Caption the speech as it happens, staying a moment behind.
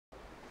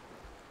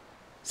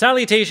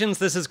Salutations,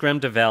 this is Grim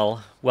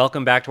Devell.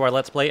 Welcome back to our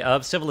Let's Play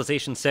of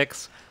Civilization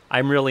 6.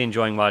 I'm really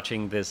enjoying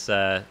watching this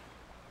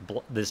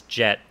this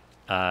jet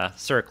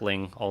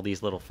circling all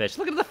these little fish.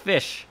 Look at the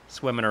fish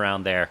swimming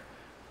around there.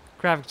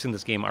 Graphics in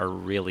this game are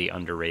really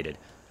underrated.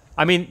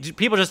 I mean,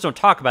 people just don't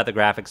talk about the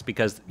graphics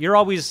because you're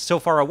always so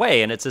far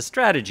away and it's a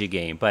strategy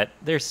game, but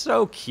they're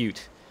so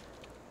cute.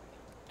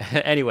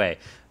 Anyway,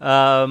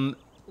 so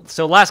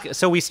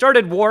we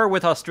started war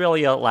with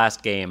Australia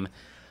last game.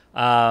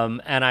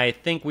 And I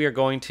think we are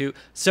going to...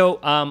 So,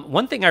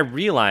 one thing I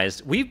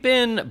realized, we've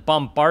been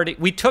bombarding...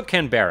 We took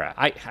Canberra.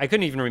 I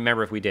couldn't even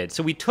remember if we did.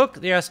 So we took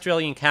the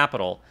Australian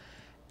capital.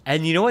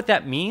 And you know what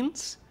that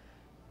means?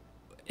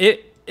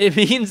 It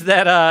means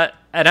that...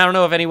 and I don't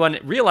know if anyone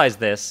realized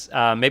this.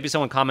 Maybe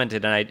someone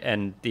commented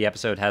and the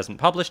episode hasn't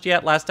published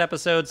yet, last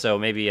episode. So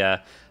maybe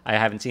I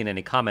haven't seen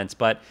any comments.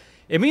 But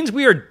it means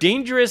we are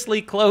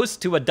dangerously close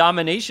to a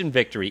domination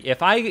victory.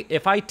 If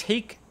I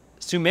take...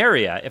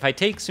 Sumeria, if I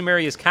take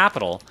Sumeria's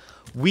capital,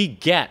 we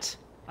get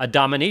a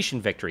domination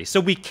victory. So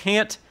we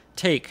can't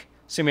take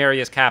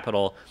Sumeria's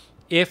capital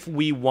if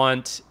we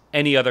want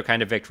any other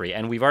kind of victory.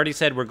 And we've already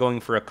said we're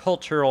going for a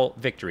cultural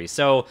victory.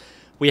 So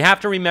we have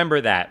to remember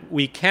that.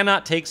 We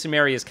cannot take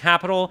Sumeria's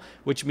capital,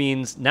 which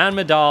means Nan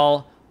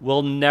Madol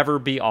will never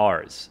be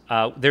ours.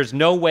 There's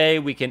no way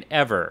we can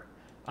ever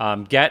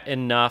get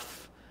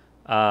enough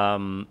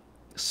envoys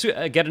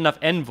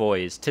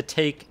to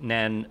take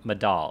Nan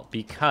Madol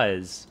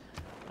because...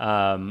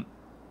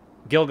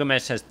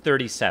 Gilgamesh has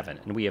 37,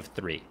 and we have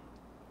 3.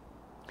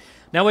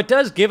 Now, it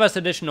does give us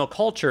additional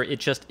culture.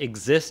 It's just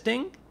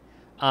existing.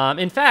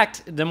 In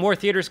fact, the more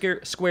theater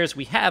squares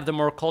we have, the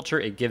more culture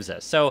it gives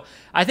us. So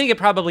I think it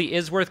probably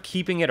is worth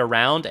keeping it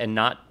around and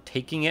not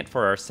taking it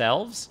for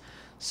ourselves.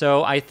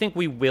 So I think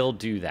we will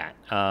do that.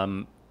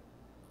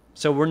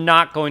 So we're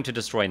not going to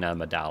destroy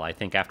Namadal, I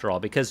think, after all,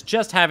 because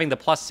just having the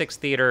 +6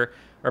 theater,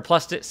 or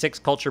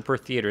 +6 culture per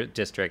theater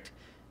district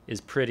is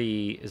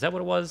pretty... Is that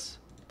what it was?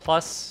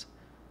 Plus,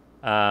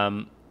 it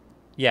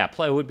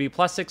would be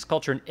 +6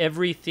 culture in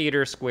every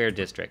theater square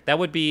district. That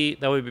would be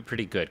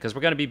pretty good because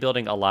we're going to be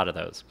building a lot of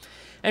those.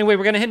 Anyway,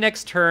 we're going to hit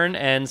next turn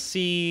and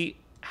see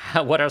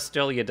what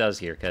Australia does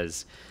here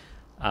because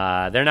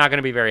they're not going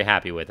to be very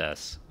happy with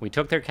us. We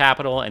took their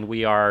capital and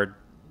we are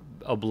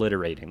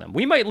obliterating them.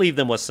 We might leave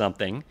them with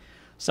something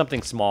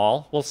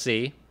small. We'll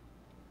see.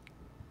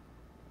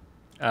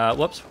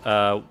 Whoops.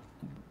 Oh,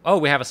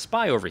 we have a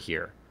spy over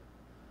here.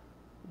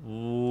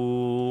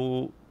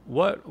 Ooh.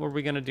 What were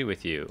we going to do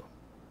with you?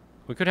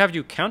 We could have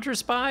you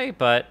counter-spy,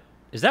 but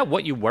is that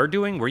what you were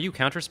doing? Were you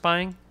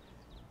counter-spying?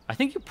 I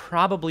think you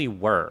probably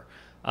were.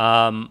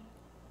 Yeah,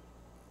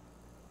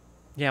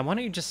 why don't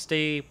you just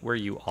stay where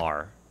you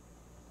are?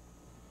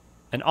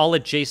 And all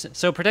adjacent...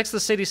 So, protects the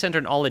city center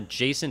and all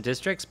adjacent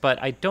districts,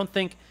 but I don't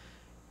think...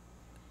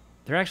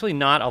 There are actually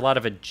not a lot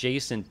of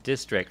adjacent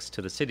districts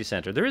to the city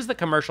center. There is the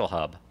commercial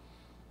hub.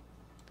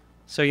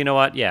 So, you know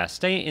what? Yeah,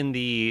 stay in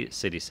the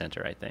city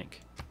center, I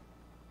think.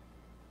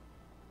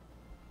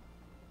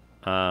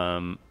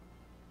 So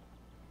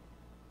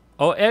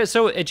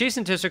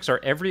adjacent districts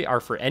are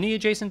for any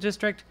adjacent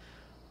district,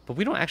 but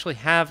we don't actually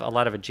have a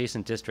lot of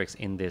adjacent districts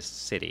in this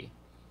city.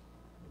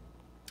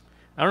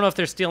 I don't know if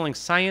they're stealing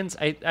science.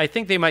 I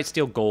think they might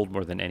steal gold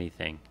more than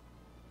anything.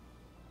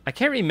 I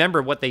can't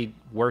remember what they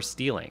were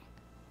stealing,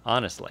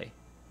 honestly.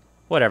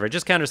 Whatever,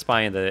 just counter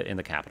spy in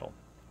the capital.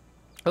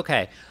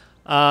 Okay,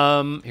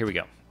 here we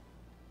go.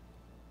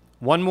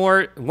 One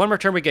more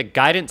turn, we get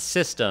guidance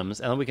systems,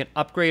 and then we can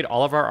upgrade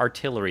all of our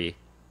artillery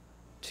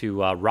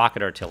to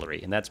rocket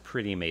artillery, and that's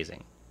pretty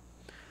amazing.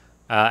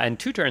 And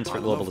 2 turns for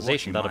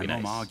globalization, that'll be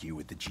nice.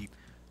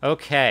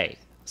 Okay,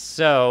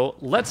 so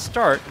let's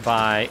start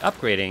by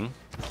upgrading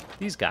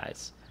these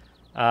guys.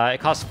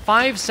 It costs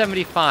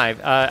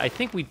 575. I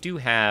think we do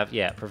have,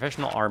 yeah,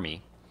 professional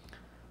army.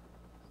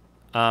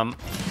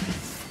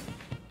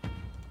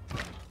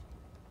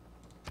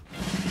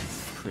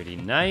 Pretty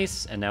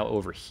nice. And now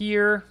over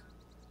here.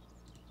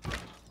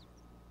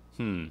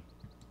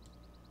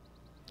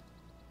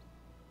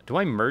 Do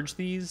I merge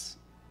these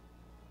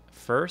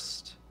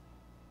first?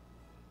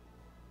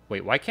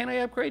 Wait, why can't I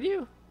upgrade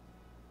you?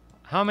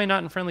 How am I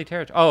not in friendly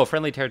territory? Oh,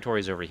 friendly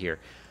territory is over here.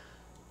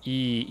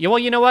 Yeah, well,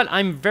 you know what?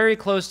 I'm very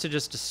close to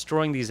just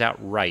destroying these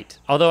outright.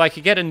 Although I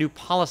could get a new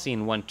policy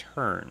in 1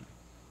 turn.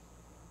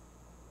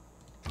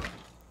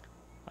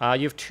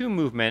 You have 2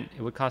 movement.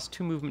 It would cost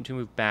 2 movement to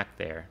move back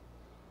there.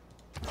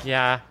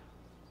 Yeah.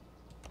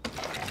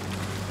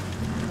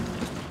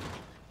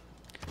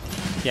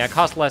 Yeah, it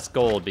costs less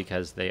gold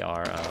because they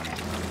are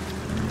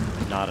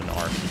not an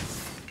army.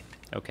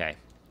 Okay.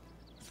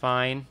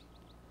 Fine.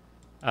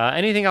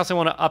 Anything else I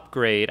want to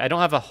upgrade? I don't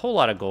have a whole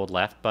lot of gold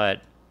left,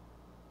 but...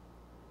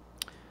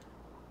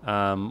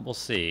 we'll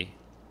see.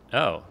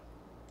 Oh.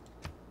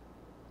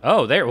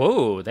 Oh,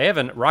 they have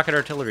a rocket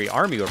artillery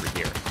army over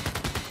here.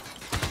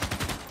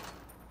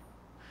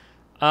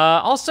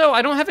 Also,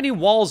 I don't have any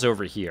walls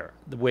over here,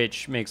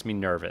 which makes me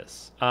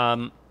nervous.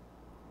 But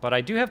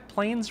I do have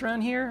planes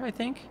around here, I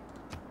think.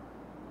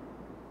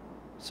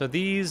 So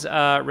these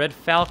Red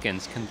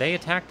Falcons, can they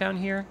attack down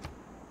here?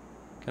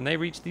 Can they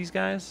reach these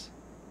guys?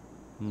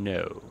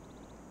 No.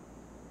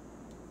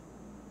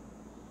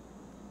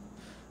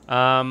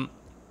 I'm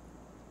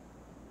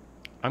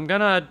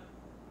gonna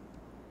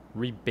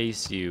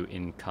rebase you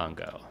in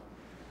Congo.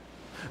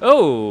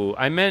 Oh,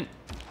 I meant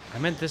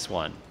this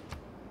one.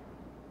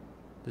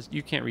 This,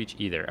 you can't reach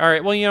either. All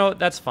right, well, you know,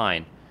 that's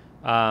fine.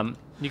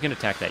 You can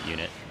attack that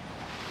unit.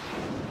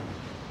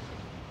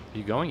 Are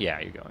you going? Yeah,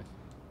 you're going.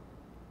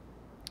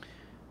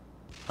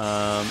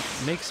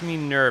 Makes me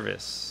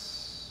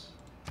nervous.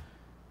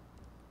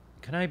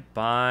 Can I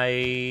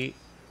buy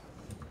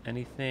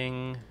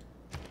anything?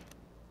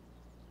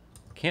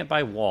 Can't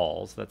buy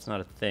walls. That's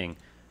not a thing.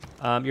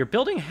 You're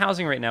building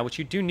housing right now, which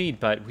you do need,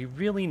 but we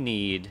really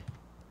need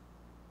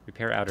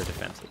repair outer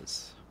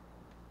defenses.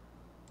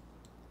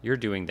 You're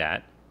doing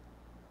that.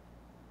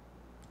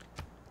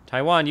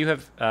 Taiwan, you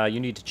have you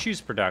need to choose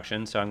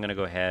production, so I'm going to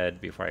go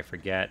ahead before I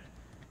forget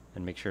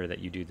and make sure that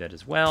you do that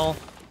as well.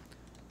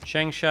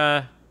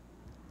 Changsha,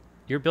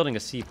 you're building a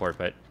seaport,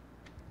 but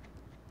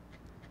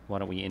why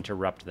don't we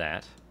interrupt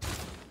that?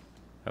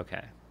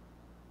 Okay.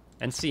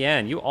 And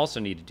CN, you also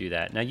need to do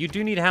that. Now, you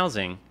do need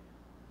housing,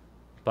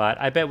 but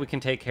I bet we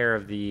can take care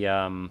of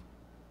the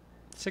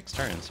 6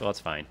 turns, so that's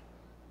fine.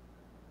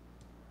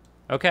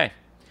 Okay.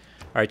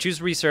 All right,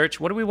 choose research.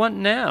 What do we want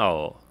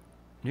now?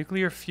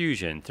 Nuclear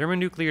fusion.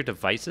 Thermonuclear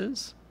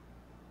devices?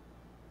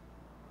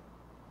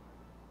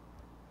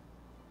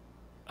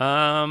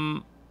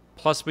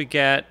 Plus we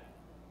get...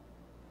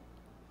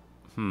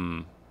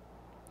 You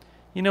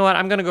know what?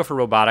 I'm going to go for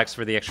robotics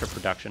for the extra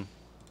production.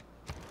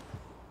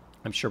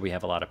 I'm sure we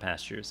have a lot of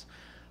pastures.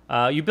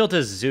 You built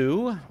a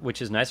zoo,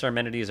 which is nice. Our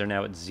amenities are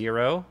now at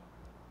 0.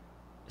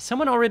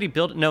 Someone already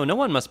built... No, no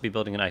one must be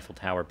building an Eiffel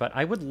Tower, but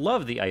I would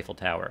love the Eiffel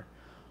Tower.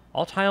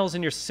 All tiles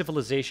in your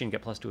civilization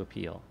get +2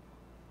 appeal.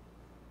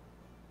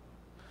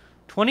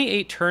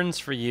 28 turns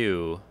for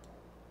you.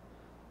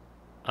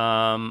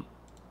 Can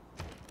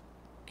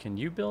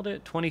you build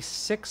it?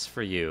 26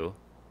 for you.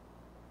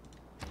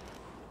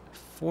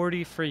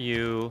 40 for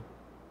you.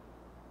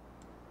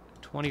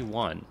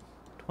 21.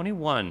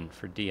 21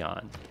 for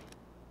Dion.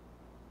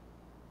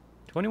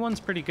 21's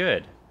pretty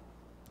good.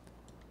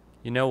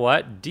 You know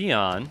what?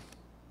 Dion.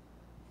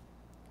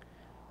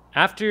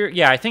 After...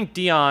 Yeah, I think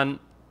Dion...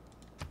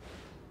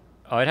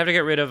 Oh, I'd have to get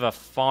rid of a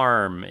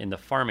farm in the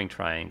farming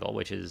triangle,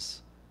 which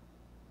is...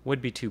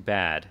 would be too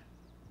bad.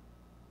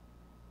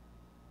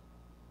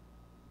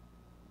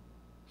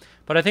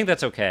 But I think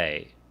that's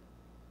okay.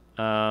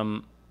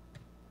 I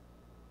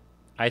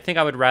think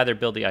I would rather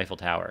build the Eiffel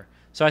Tower.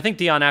 So I think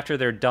Dion, after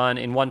they're done,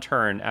 in one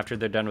turn, after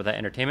they're done with that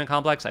entertainment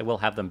complex, I will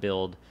have them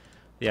build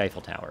the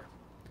Eiffel Tower.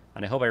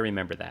 And I hope I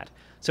remember that.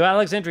 So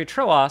Alexandria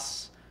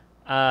Troas,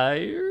 what are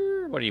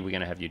we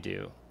going to have you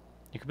do?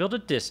 You could build a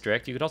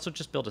district. You could also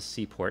just build a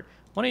seaport.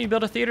 Why don't you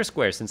build a theater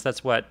square, since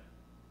that's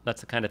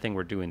the kind of thing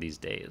we're doing these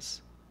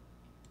days.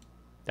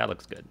 That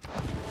looks good.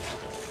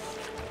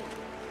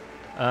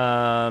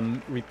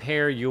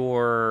 Repair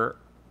your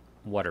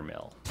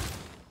watermill.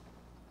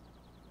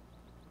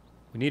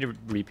 We need to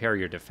repair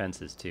your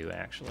defenses too,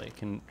 actually.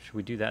 Should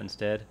we do that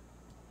instead?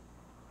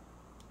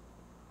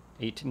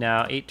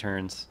 8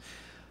 turns.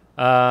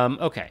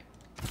 Okay.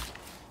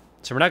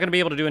 So we're not going to be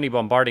able to do any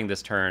bombarding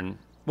this turn.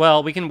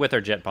 Well, we can with our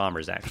jet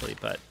bombers, actually,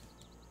 but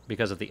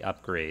because of the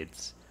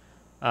upgrades.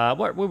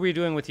 What were we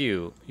doing with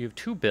you? You have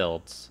 2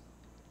 builds.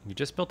 You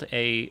just built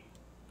a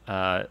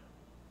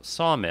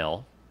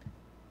sawmill.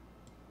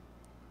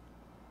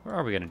 What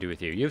are we going to do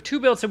with you? You have 2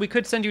 builds, so we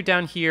could send you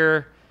down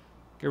here,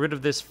 get rid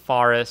of this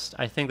forest.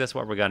 I think that's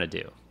what we're going to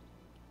do.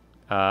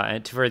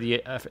 And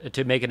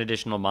to make an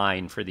additional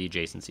mine for the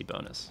adjacency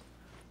bonus.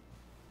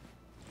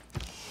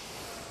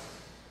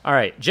 All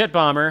right, jet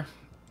bomber.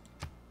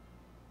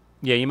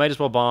 Yeah, you might as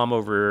well bomb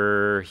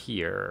over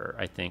here,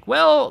 I think.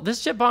 Well,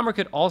 this jet bomber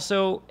could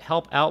also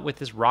help out with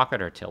this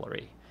rocket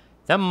artillery.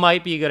 That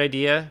might be a good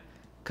idea,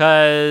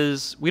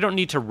 because we don't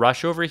need to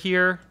rush over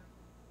here.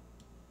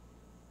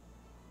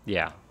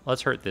 Yeah,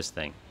 let's hurt this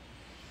thing.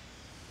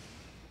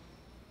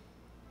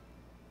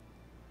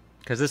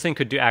 Because this thing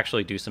could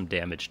actually do some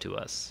damage to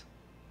us.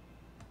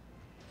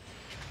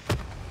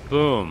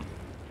 Boom.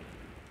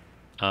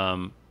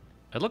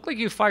 It looked like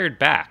you fired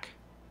back.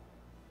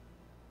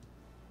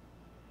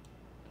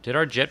 Did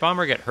our jet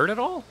bomber get hurt at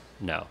all?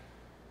 No.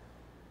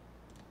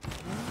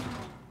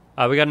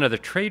 We got another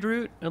trade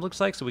route, it looks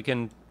like, so we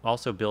can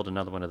also build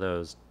another one of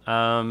those.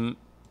 Yeah,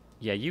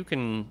 you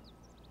can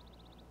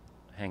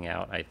hang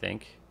out, I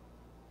think.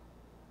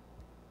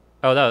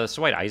 Oh, no, that's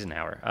Dwight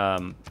Eisenhower.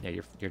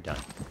 Yeah, you're done.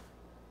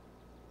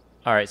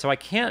 All right, so I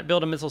can't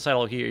build a missile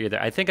silo here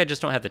either. I think I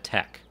just don't have the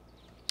tech,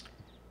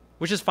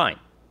 which is fine.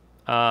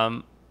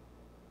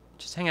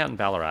 Just hang out in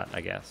Ballarat,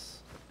 I guess,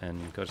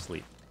 and go to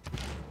sleep.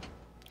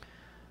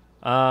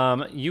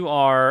 You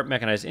are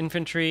mechanized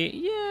infantry.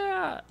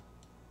 Yeah.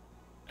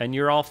 And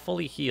you're all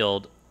fully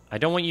healed. I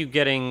don't want you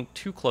getting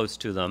too close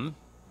to them,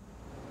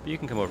 but you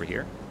can come over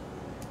here.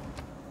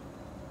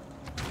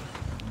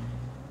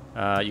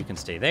 You can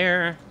stay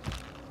there.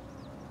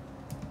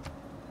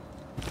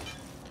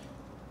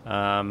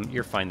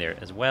 You're fine there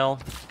as well.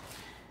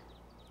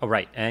 Oh,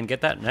 right, and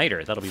get that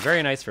niter. That'll be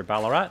very nice for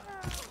Ballarat.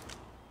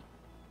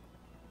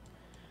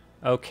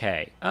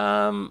 Okay,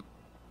 can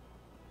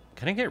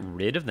I get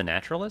rid of the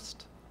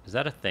naturalist? Is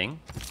that a thing?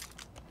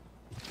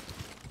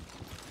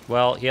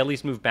 Well, he at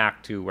least moved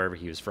back to wherever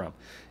he was from.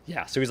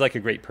 Yeah, so he's like a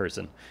great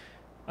person.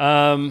 We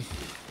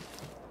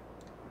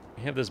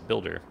have this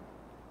builder.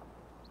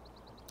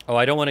 Oh,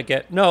 I don't want to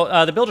get...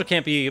 No, the builder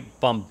can't be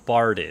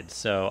bombarded,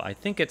 so I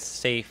think it's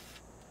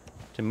safe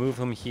to move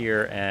him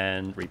here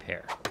and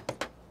repair.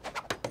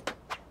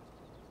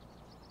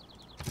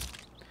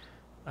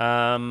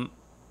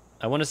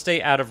 I want to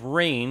stay out of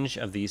range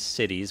of these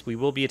cities. We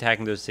will be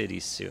attacking those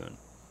cities soon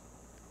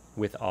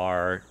with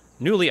our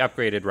newly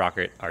upgraded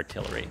rocket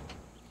artillery.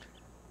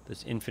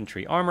 This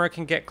infantry armor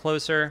can get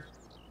closer.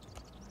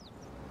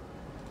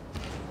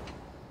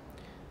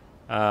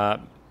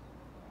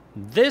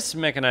 This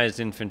mechanized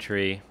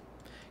infantry...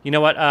 You know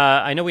what?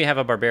 I know we have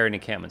a barbarian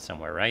encampment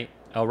somewhere, right?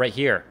 Oh, right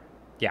here.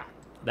 Yeah,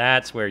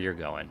 that's where you're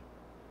going.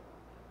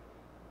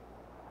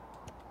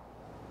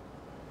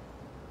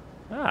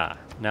 Ah,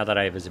 now that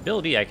I have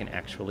visibility, I can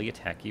actually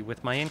attack you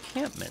with my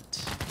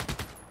encampment.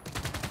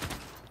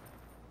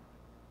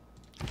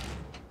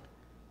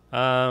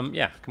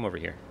 Yeah, come over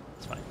here.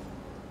 It's fine.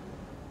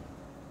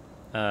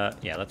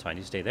 Yeah, that's fine.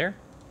 You stay there.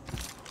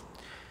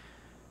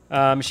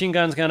 Machine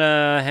gun's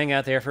gonna hang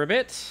out there for a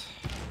bit.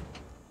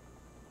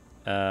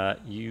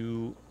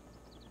 You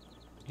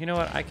know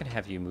what? I can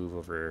have you move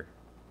over.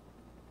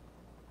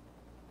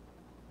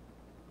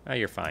 Oh,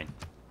 you're fine.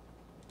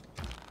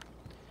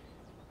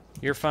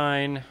 You're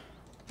fine.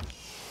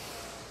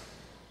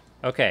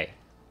 Okay.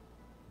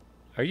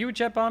 Are you a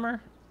jet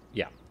bomber?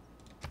 Yeah.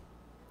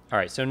 All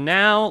right, so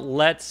now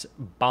let's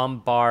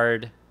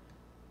bombard.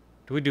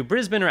 Do we do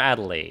Brisbane or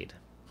Adelaide?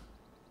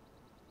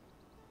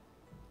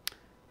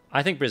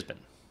 I think Brisbane.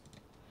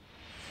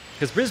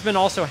 Because Brisbane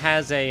also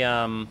has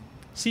a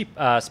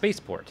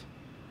spaceport.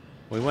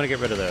 We want to get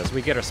rid of those.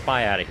 We get our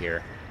spy out of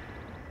here.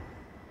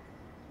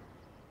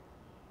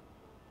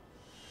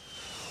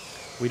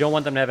 We don't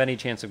want them to have any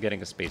chance of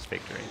getting a space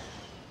victory.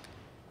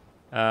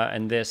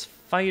 And this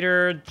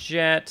fighter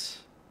jet,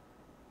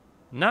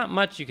 not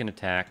much you can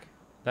attack.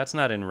 That's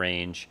not in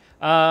range.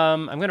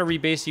 I'm going to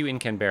rebase you in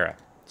Canberra.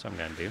 That's what I'm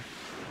going to do.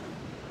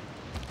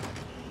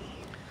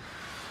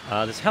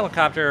 This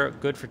helicopter,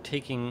 good for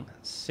taking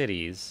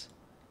cities.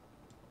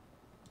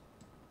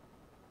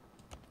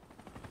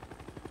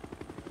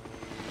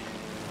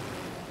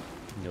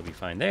 You'll be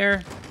fine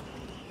there.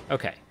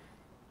 Okay.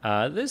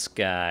 This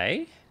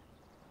guy...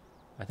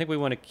 I think we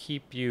want to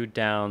keep you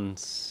down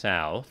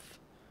south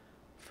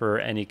for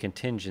any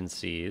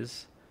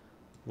contingencies.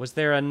 Was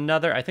there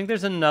another... I think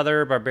there's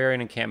another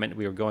barbarian encampment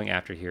we were going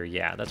after here.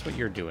 Yeah, that's what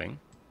you're doing.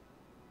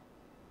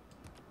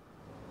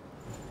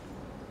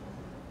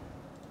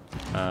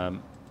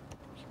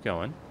 Keep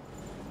going.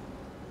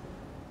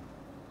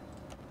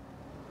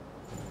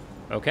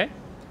 Okay.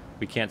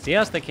 We can't see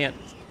us. They can't...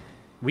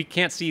 We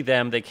can't see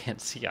them. They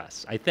can't see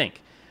us, I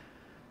think.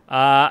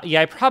 Yeah,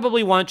 I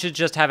probably want to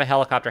just have a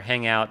helicopter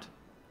hang out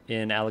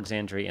in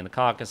Alexandria in the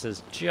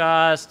Caucasus,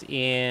 just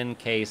in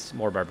case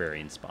more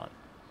barbarians spawn.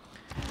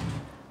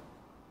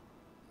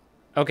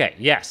 Okay,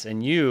 yes,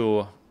 and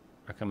you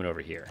are coming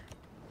over here.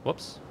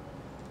 Whoops.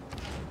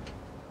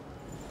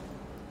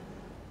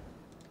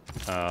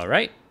 All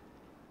right.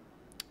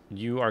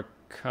 You are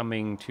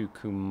coming to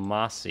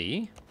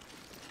Kumasi.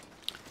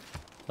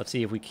 Let's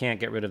see if we can't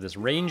get rid of this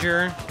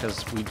ranger,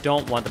 because we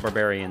don't want the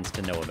barbarians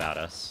to know about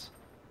us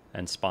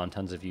and spawn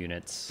tons of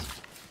units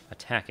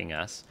attacking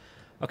us.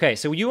 Okay,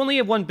 so you only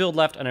have one build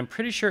left, and I'm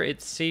pretty sure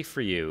it's safe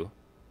for you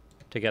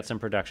to get some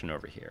production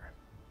over here.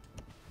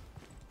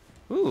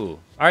 Ooh.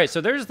 All right,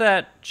 so there's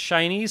that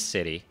Chinese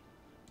city.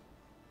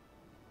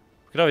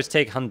 We could always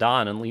take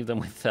Handan and leave them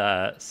with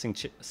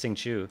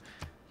Xingqiu.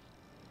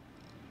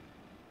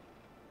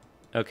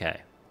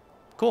 Okay.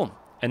 Cool.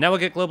 And now we'll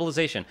get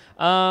globalization.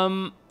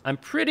 I'm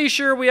pretty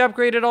sure we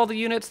upgraded all the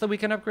units that we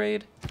can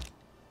upgrade.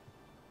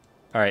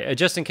 All right,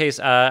 just in case,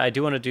 I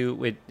do want to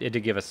do it to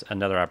give us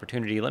another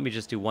opportunity. Let me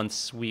just do one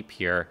sweep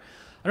here.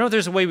 I don't know if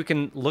there's a way we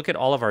can look at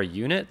all of our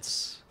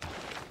units.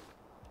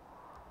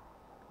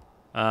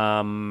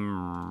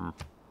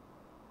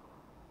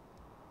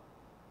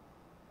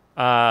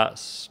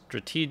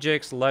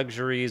 Strategics,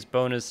 luxuries,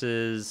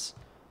 bonuses,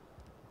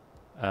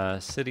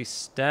 city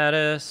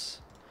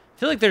status. I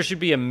feel like there should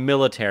be a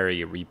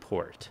military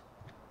report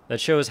that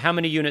shows how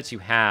many units you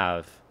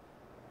have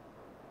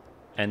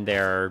and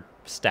their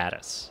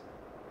status.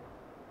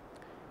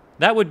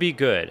 That would be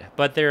good,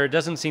 but there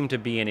doesn't seem to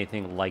be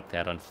anything like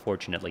that,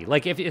 unfortunately.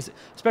 Like,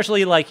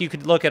 especially like you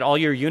could look at all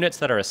your units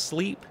that are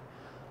asleep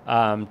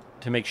to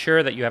make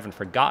sure that you haven't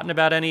forgotten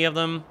about any of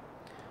them.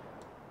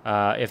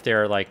 If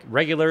they're like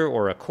regular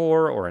or a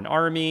corps or an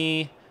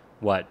army,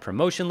 what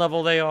promotion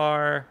level they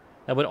are,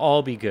 that would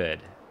all be good.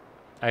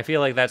 I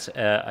feel like that's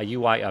a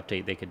UI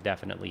update they could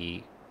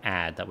definitely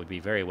add. That would be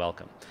very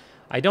welcome.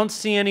 I don't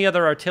see any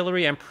other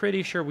artillery. I'm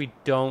pretty sure we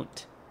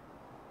don't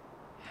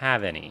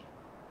have any.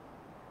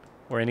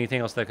 or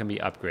anything else that can be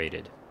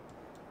upgraded.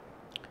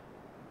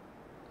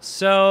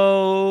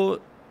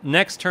 So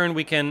next turn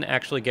we can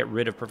actually get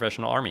rid of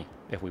professional army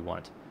if we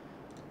want.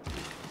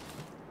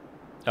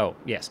 Oh,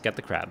 yes, get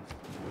the crab.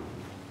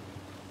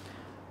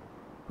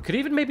 We could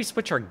even maybe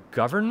switch our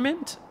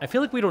government. I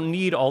feel like we don't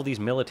need all these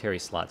military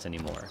slots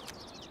anymore.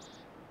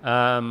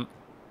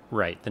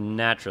 Right, the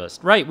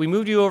naturalist. Right, we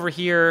moved you over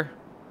here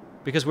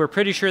because we're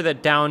pretty sure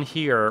that down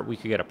here we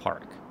could get a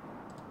park.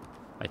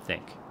 I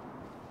think.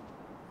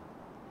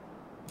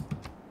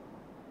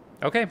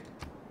 Okay.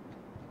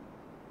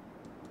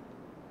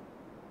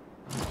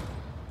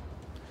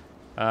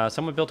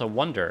 Someone built a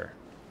wonder.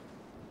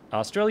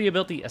 Australia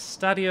built the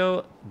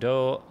Estadio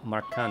do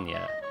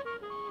Marcania.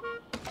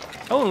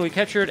 Oh, and we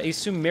captured a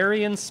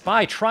Sumerian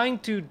spy trying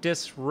to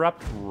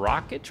disrupt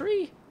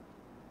rocketry?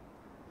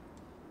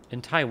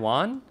 In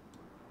Taiwan?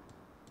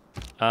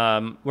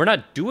 We're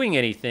not doing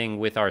anything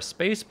with our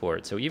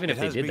spaceport, so even if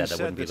they did that, that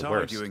wouldn't be the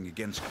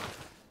worst.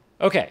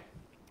 Okay,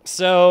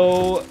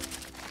 so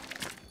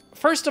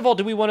first of all,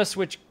 do we want to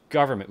switch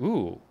government?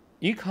 Ooh,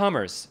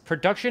 e-commerce,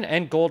 production,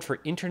 and gold for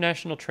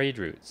international trade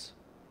routes.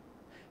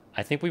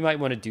 I think we might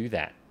want to do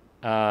that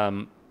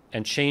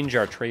and change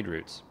our trade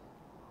routes.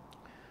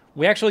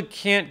 We actually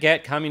can't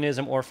get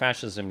communism or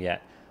fascism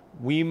yet.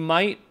 We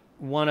might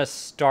want to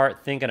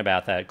start thinking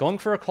about that. Going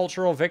for a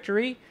cultural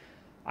victory,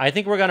 I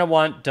think we're going to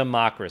want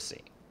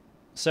democracy.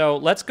 So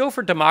let's go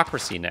for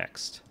democracy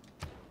next,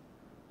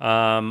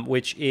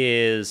 which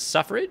is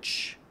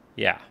suffrage.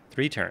 Yeah,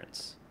 3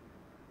 turns.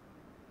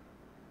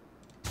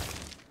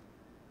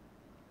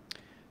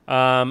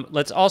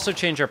 Let's also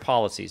change our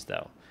policies,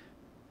 though.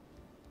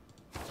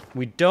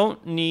 We do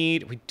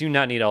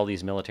not need all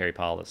these military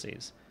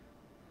policies.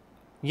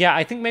 Yeah,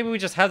 I think maybe we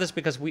just have this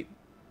because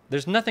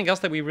there's nothing else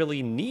that we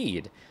really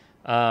need.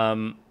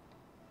 We're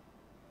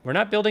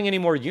not building any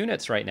more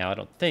units right now, I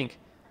don't think.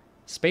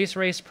 Space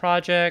race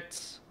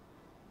projects.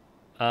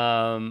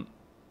 Encampment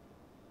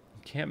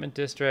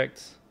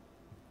districts.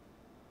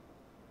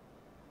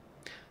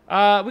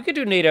 We could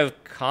do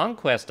native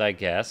conquest, I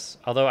guess.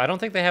 Although I don't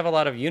think they have a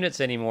lot of units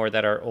anymore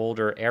that are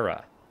older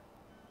era.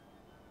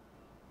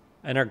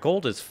 And our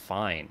gold is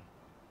fine.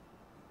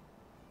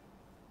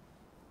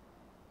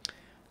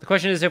 The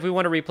question is if we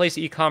want to replace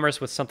e-commerce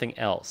with something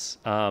else.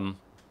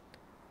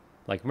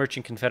 Like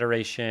Merchant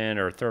Confederation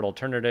or Third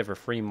Alternative or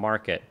Free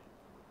Market.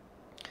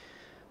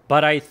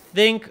 But I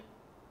think...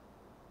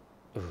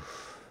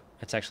 Oof,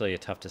 it's actually a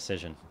tough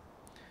decision.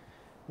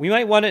 We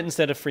might want it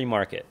instead of Free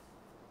Market.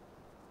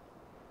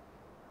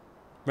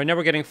 Right now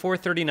we're getting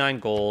 439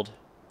 gold.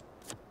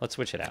 Let's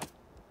switch it out.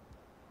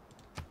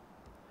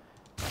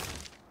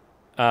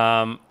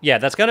 Yeah,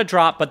 that's going to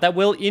drop, but that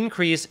will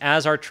increase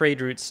as our trade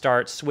routes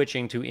start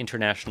switching to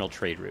international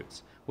trade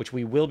routes, which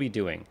we will be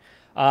doing.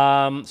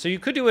 So you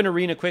could do an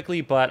arena quickly,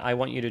 but I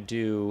want you to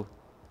do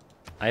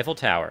Eiffel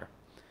Tower.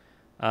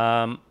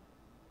 I'm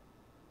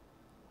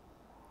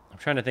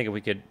trying to think if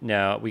we could...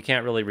 No, we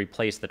can't really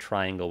replace the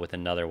triangle with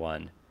another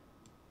one.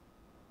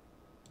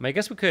 I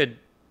guess we could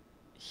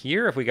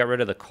here if we got rid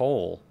of the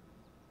coal.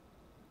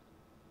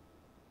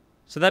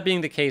 So that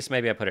being the case,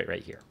 maybe I put it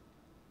right here.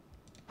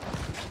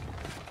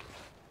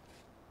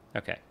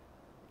 Okay.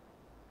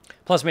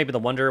 Plus, maybe the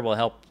wonder will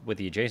help with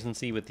the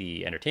adjacency with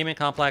the entertainment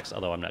complex,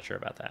 although I'm not sure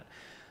about that.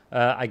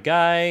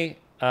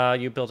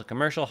 You built a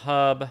commercial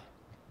hub.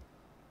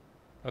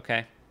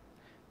 Okay.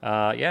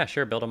 Yeah,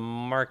 sure, build a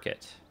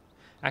market.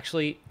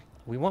 Actually,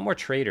 we want more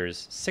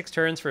traders. 6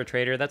 turns for a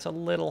trader, that's a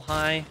little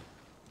high.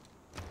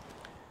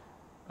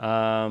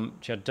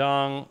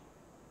 Jiadong.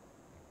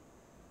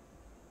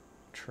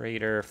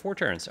 Trader, 4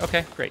 turns.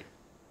 Okay, great.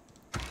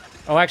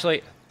 Oh,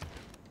 actually,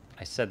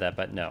 I said that,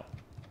 but no.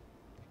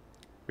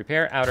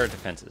 Repair outer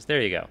defenses.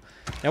 There you go.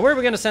 Now, where are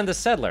we going to send the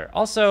settler?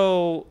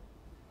 Also,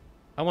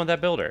 I want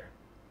that builder.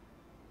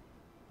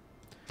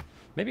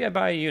 Maybe I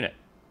buy a unit.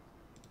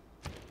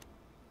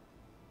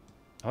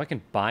 Oh, I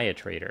can buy a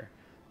trader.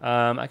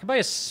 I can buy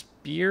a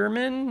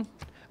spearman.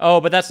 Oh,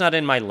 but that's not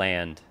in my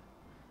land.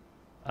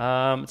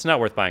 It's not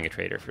worth buying a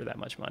trader for that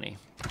much money.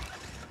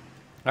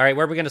 All right,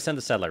 where are we going to send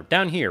the settler?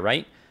 Down here,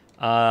 right?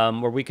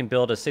 Where we can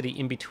build a city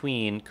in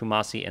between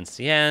Kumasi and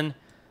Sian.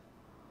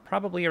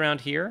 Probably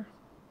around here.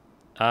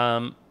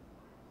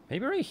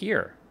 Maybe right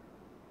here.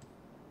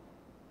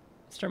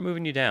 Let's start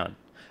moving you down.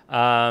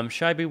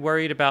 Should I be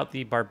worried about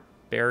the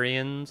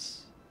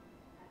barbarians?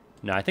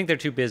 No, I think they're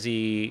too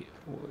busy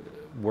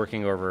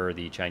working over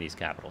the Chinese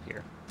capital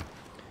here.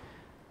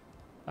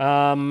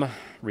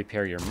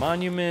 Repair your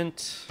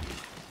monument.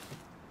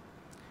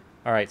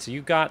 All right, so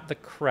you got the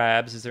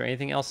crabs. Is there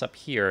anything else up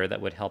here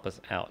that would help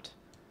us out?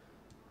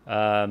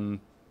 1,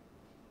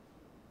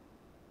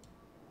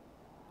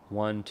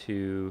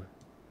 2...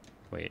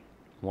 Wait.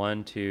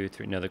 1, 2,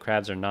 3... No, the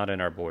crabs are not in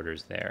our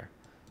borders there.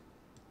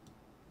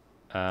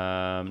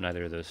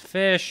 Neither of those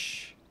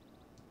fish.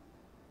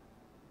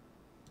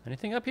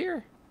 Anything up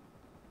here?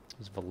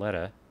 There's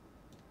Valletta.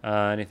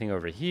 Anything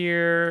over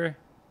here?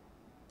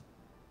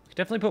 We could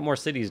definitely put more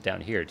cities down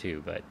here,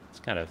 too, but it's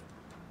kind of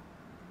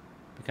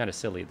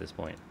silly at this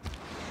point.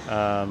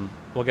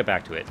 We'll get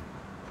back to it.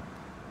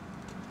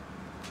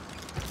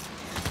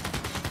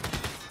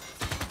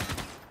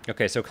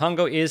 Okay, so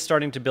Congo is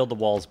starting to build the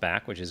walls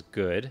back, which is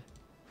good.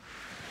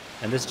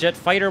 And this jet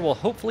fighter will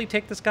hopefully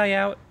take this guy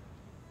out.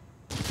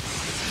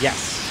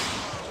 Yes.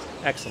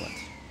 Excellent.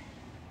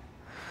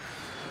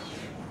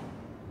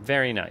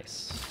 Very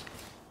nice.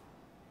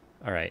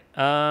 All right.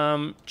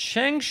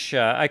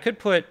 Changsha, I could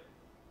put...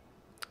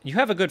 You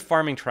have a good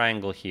farming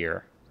triangle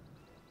here.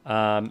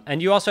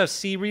 And you also have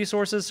sea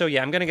resources, so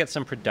yeah, I'm going to get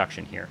some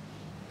production here.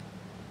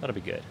 That'll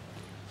be good.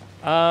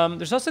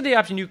 There's also the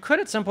option you could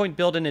at some point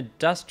build an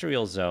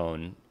industrial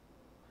zone.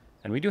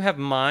 And we do have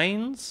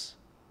mines.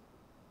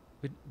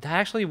 That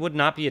actually would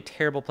not be a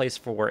terrible place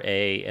for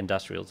a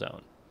industrial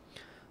zone.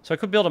 So I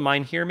could build a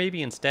mine here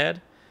maybe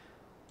instead.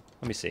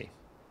 Let me see.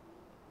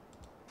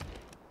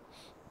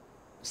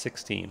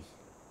 16.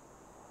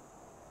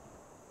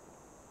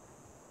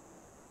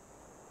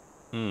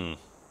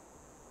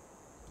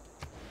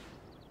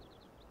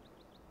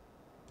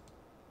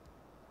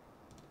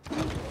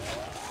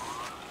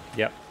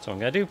 Yep, that's what I'm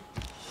gonna do.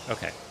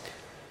 Okay.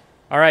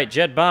 All right,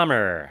 jet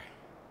bomber.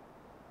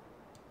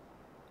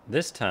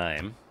 This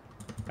time,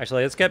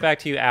 actually, let's get back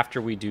to you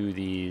after we do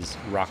these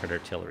rocket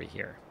artillery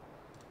here.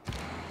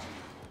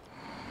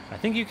 I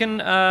think you can,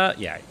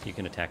 yeah, you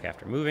can attack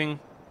after moving.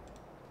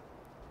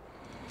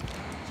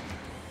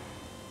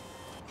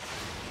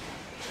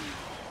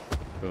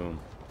 Boom.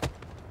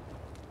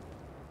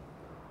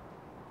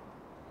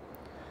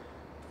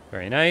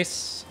 Very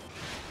nice.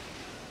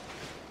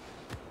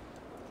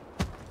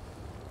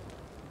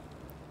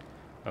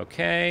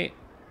 Okay.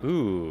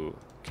 Ooh.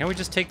 Can we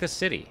just take this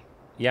city?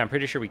 Yeah, I'm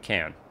pretty sure we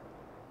can.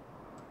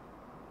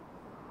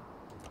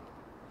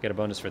 Get a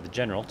bonus for the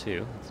general,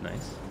 too. That's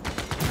nice.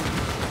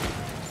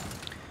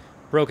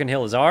 Broken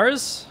Hill is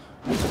ours.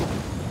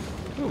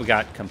 Ooh, we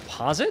got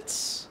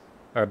composites.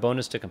 Or a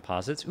bonus to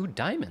composites. Ooh,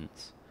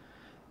 diamonds.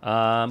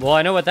 Well,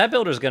 I know what that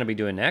builder's going to be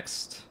doing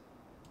next.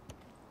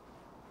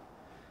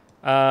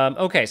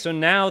 Okay, so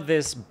now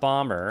this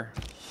bomber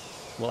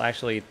will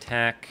actually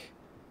attack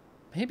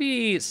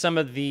maybe some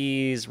of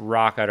these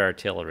rocket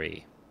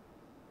artillery.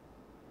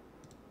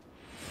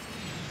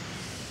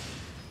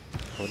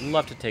 I would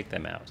love to take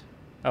them out.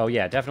 Oh,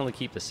 yeah, definitely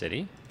keep the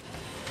city.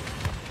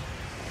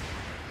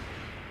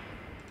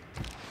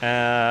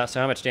 So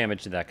how much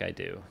damage did that guy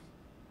do?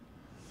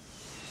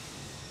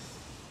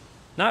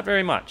 Not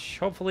very much.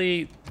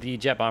 Hopefully the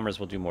jet bombers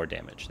will do more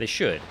damage. They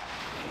should.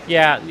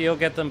 Yeah, you'll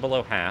get them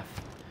below half.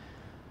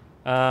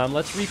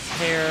 Let's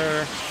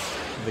repair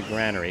the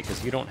granary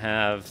because you don't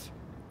have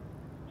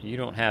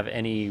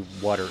any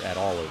water at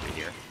all over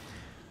here.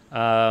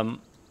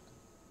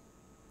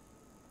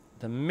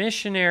 The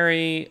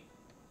missionary,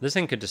 this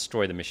thing could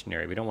destroy the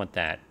missionary. We don't want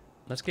that.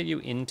 Let's get you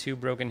into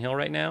Broken Hill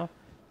right now.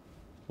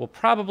 We'll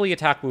probably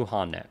attack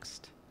Wuhan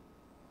next.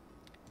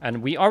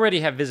 And we already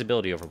have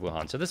visibility over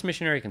Wuhan, so this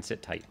missionary can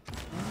sit tight.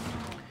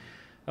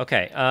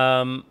 Okay,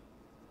 oh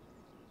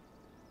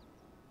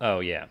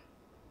yeah.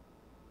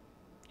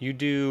 You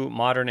do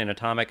modern and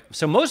atomic.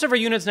 So most of our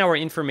units now are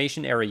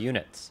information era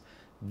units.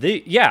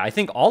 Yeah, I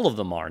think all of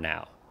them are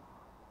now.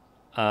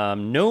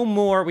 No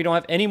more, we don't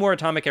have any more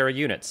atomic era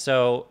units.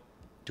 So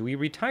do we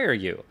retire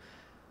you?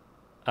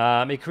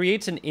 It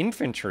creates an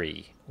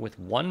infantry with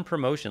 1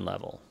 promotion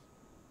level.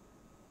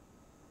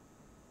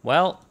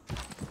 Well,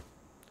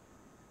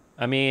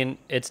 I mean,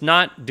 it's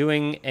not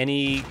doing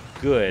any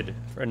good.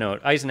 No,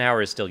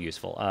 Eisenhower is still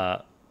useful.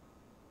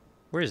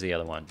 Where is the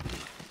other one?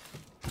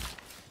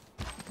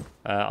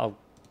 We'll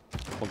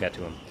get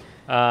to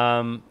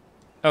him.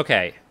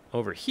 Okay,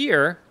 over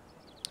here.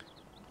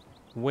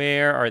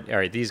 Where are... All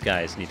right, these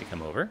guys need to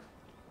come over.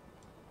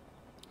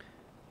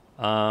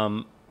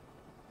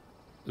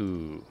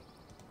 Ooh.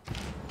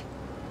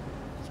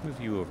 Let's move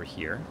you over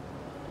here.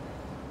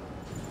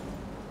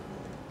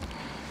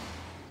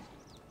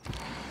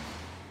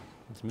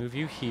 Let's move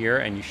you here,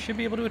 and you should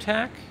be able to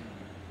attack.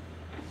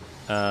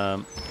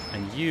 And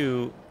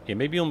you... Yeah,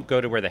 maybe you'll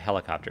go to where the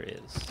helicopter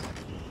is.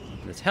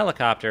 This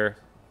helicopter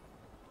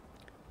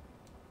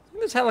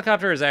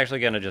is actually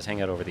going to just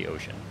hang out over the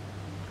ocean.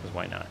 Because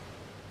why not?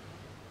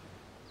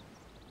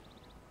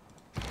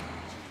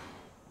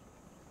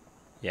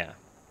 Yeah.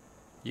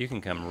 You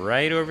can come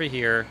right over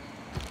here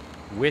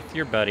with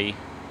your buddy.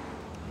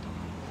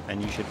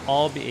 And you should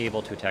all be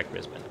able to attack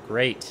Brisbane.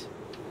 Great.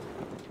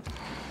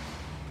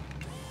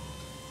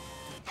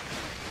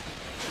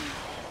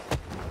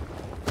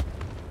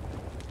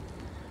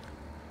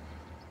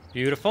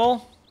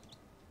 Beautiful.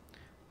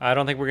 I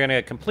don't think we're going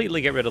to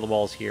completely get rid of the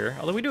walls here.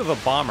 Although we do have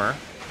a bomber.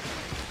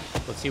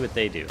 Let's see what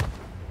they do.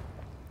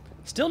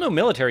 Still no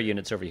military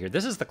units over here.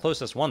 This is the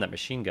closest one, that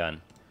machine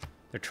gun.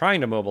 They're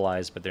trying to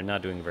mobilize, but they're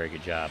not doing a very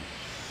good job.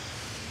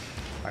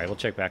 All right, we'll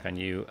check back on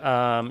you.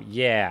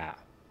 Yeah.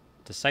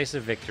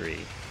 Decisive victory.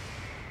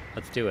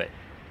 Let's do it.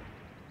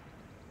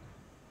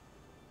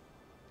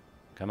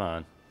 Come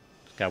on.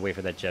 Just gotta wait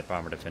for that jet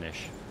bomber to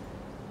finish.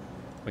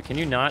 Wait, can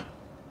you not...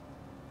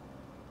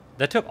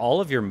 That took all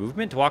of your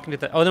movement to walk into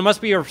the... Oh, there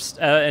must be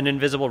an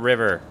invisible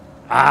river.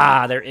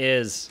 Ah, there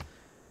is.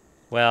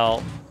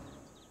 Well.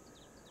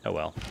 Oh,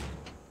 well.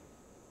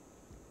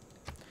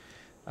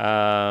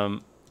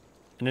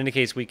 In any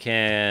case, we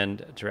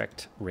can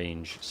direct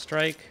range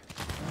strike.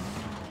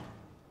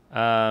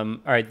 All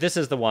right, this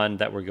is the one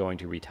that we're going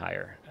to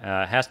retire.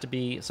 Has to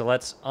be, so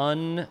let's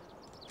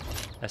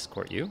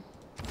escort you.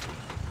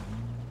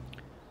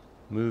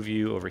 Move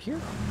you over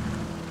here.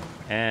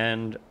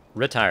 And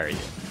retire you.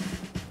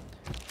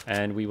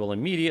 And we will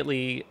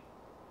immediately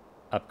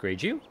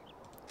upgrade you.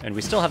 And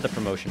we still have the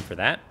promotion for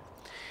that.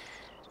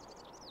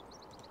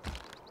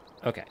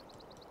 Okay.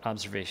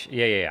 Observation.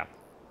 Yeah.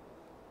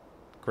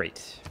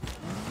 Great.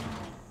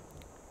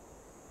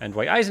 And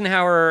Dwight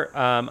Eisenhower,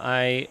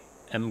 I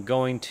am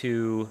going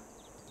to...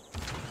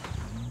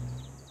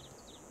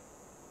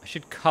 I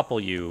should couple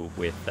you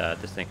with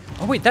this thing.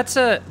 Oh, wait, that's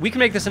a... We can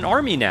make this an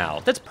army now.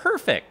 That's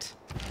perfect.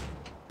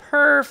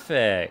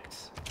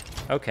 Perfect.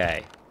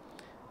 Okay.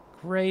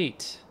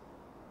 Great.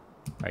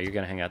 All right, you're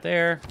going to hang out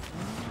there.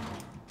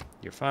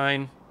 You're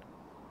fine.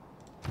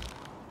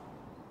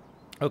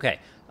 Okay.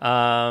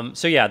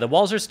 So, yeah, the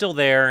walls are still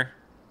there,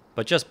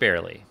 but just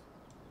barely.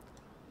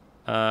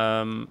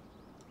 What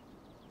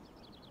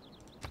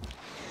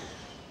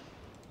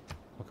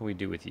can we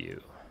do with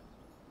you?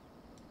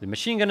 The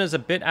machine gun is a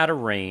bit out of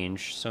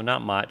range, so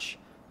not much.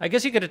 I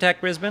guess you could attack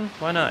Brisbane.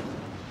 Why not?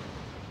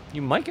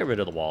 You might get rid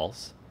of the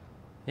walls.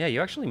 Yeah,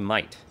 you actually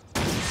might.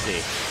 Let's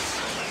see.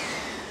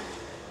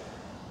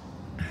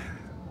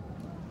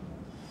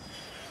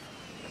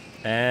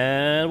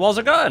 And walls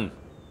are gone.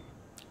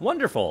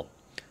 Wonderful.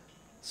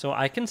 So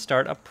I can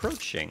start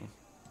approaching.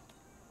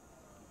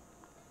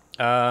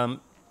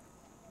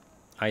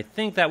 I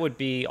think that would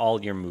be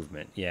all your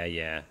movement.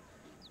 Yeah.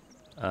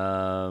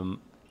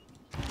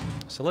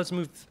 So let's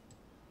move...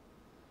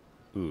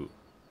 Ooh.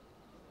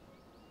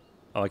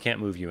 Oh, I can't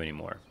move you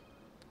anymore.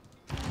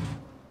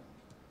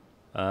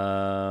 If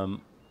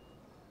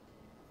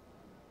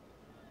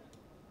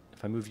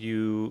I move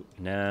you...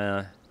 Nah.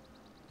 I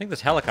think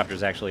this helicopter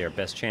is actually our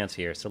best chance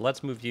here. So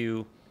let's move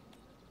you...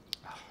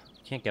 Oh,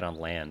 you can't get on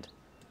land.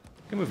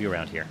 I can move you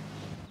around here.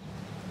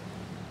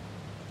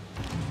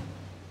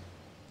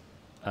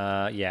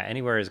 Yeah,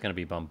 anywhere is going to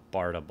be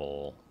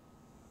bombardable.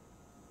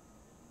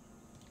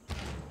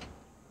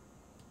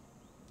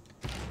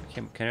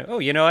 Can I, oh,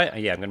 you know what?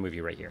 Yeah, I'm going to move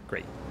you right here.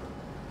 Great.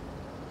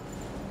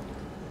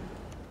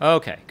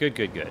 Okay, good.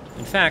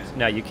 In fact,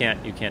 no, you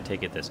can't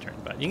take it this turn,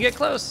 but you can get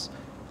close.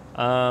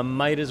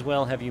 Might as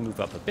well have you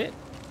move up a bit.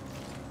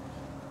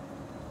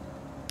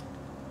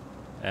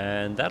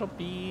 And that'll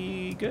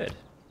be good.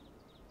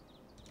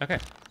 Okay.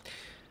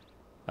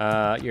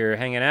 You're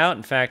hanging out.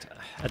 In fact,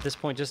 at this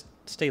point, just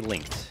stay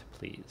linked,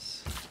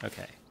 please.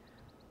 Okay.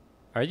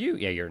 Are you?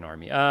 Yeah, you're an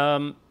army.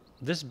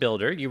 This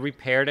builder, you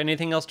repaired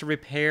anything else to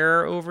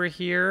repair over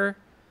here?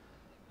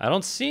 I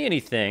don't see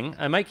anything.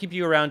 I might keep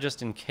you around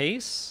just in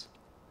case.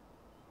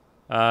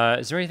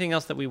 Is there anything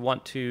else that we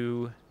want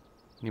to...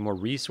 Any more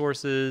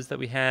resources that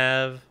we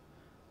have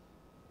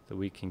that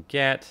we can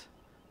get?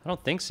 I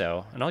don't think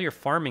so. And all your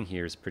farming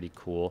here is pretty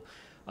cool.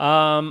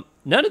 None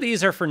of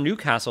these are for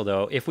Newcastle,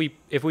 though. If we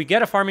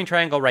get a farming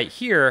triangle right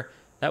here,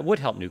 that would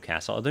help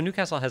Newcastle. Although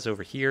Newcastle has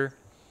over here.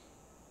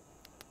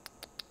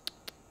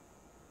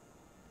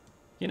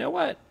 You know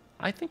what?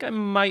 I think I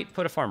might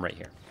put a farm right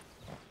here.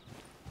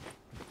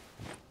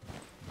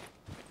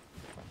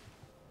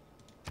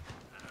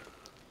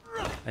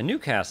 A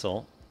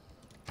Newcastle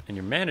and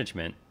your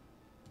management.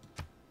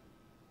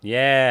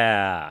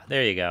 Yeah,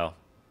 there you go.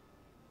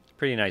 It's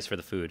pretty nice for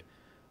the food.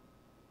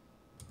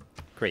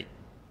 Great.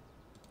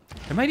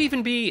 There might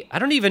even be, I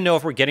don't even know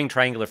if we're getting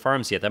triangular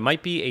farms yet. That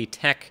might be a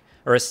tech,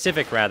 or a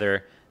civic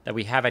rather, that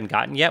we haven't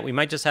gotten yet. We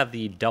might just have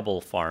the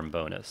double farm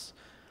bonus.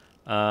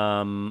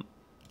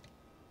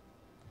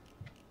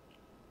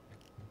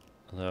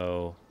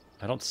 Although,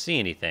 I don't see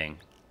anything.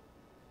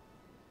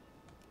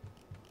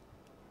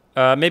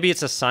 Maybe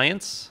it's a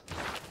science?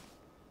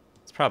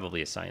 It's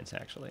probably a science,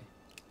 actually.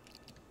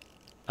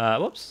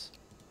 Whoops.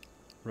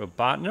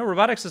 No,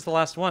 robotics is the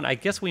last one. I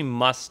guess we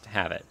must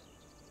have it.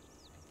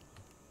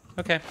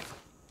 Okay.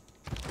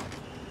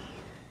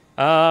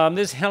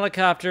 This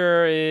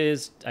helicopter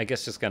is, I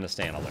guess, just gonna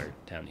stay on alert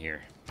down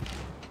here.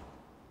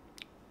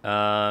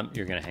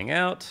 You're gonna hang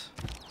out.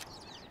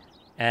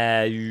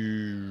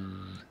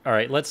 All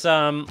right, let's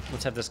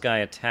have this guy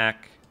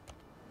attack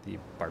the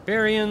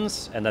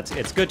barbarians, and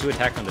it's good to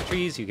attack from the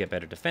trees. You get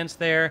better defense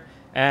there,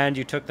 and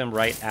you took them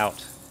right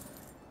out.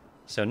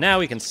 So now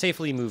we can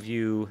safely move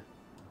you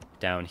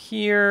down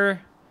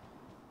here.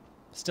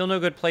 Still no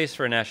good place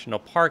for a national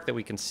park that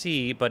we can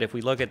see, but if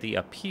we look at the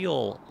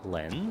appeal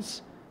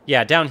lens,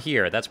 yeah, down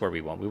here, that's where we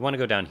want. We want to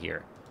go down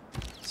here.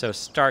 So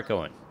start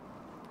going.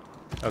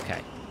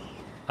 Okay.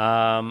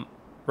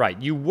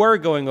 Right, you were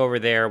going over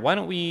there. Why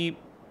don't we...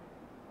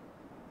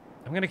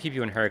 I'm going to keep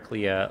you in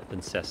Heraclea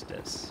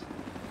Lyncestis.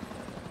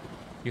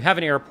 You have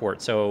an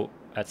airport, so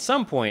at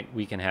some point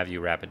we can have you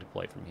rapid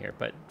deploy from here.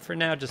 But for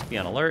now, just be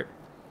on alert.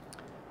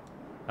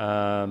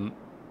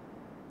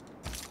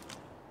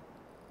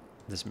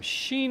 This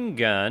machine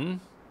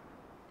gun...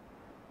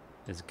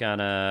 is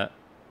gonna...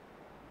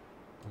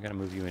 We're gonna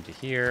move you into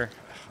here.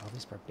 All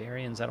these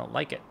barbarians, I don't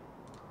like it.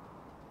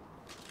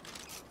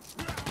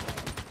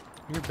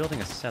 You're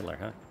building a settler,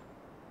 huh?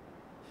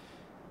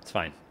 It's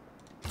fine.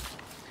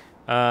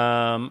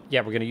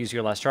 Yeah, we're gonna use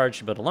your last charge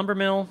to build a lumber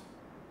mill.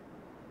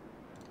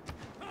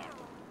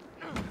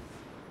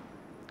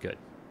 Good.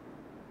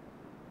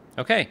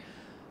 Okay.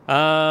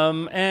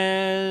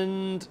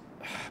 And...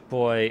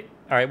 Boy.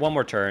 All right, one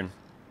more turn.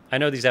 I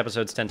know these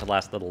episodes tend to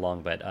last a little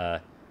long, but...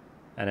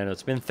 And I know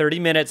it's been 30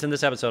 minutes in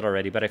this episode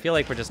already, but I feel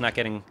like we're just not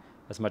getting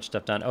as much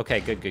stuff done. Okay,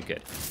 good, good,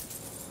 good.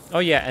 Oh,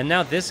 yeah, and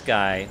now this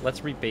guy,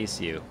 let's rebase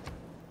you.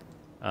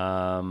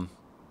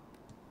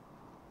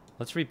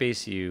 Let's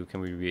rebase you.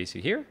 Can we rebase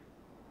you here?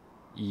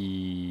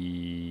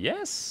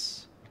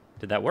 Yes.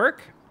 Did that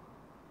work?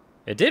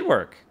 It did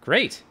work.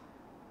 Great.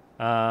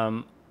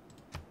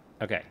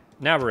 Okay,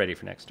 now we're ready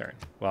for next turn.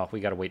 Well, we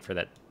got to wait for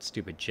that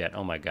stupid jet.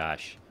 Oh, my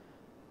gosh.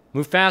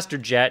 Move faster,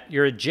 jet.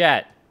 You're a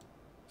jet.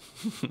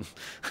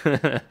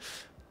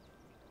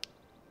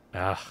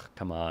 Ugh,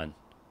 come on.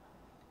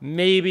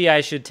 Maybe I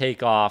should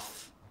take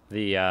off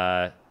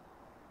the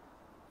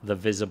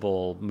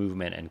visible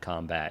movement and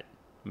combat.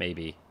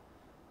 Maybe.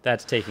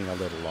 That's taking a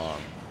little long.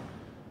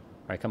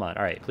 All right, come on.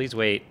 All right, please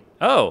wait.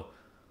 Oh,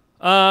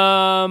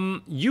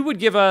 you would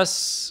give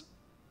us...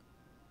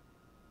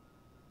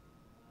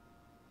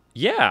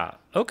 Yeah,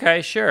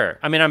 okay, sure.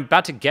 I mean, I'm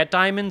about to get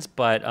diamonds,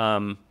 but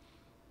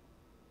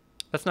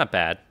that's not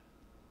bad.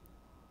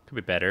 Could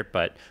be better,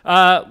 but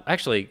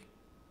actually,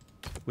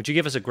 would you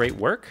give us a great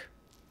work?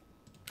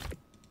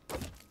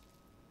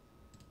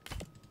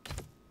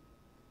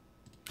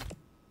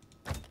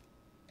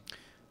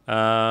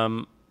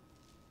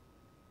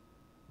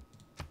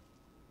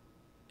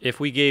 If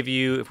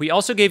we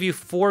also gave you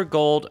 4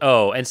 gold,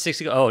 and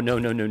 60, no.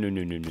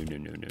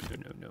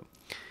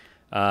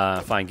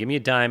 Fine, give me a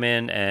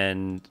diamond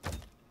and,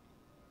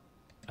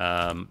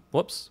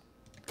 whoops.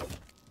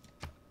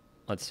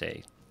 Let's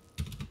see,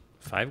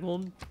 5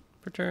 gold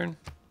per turn,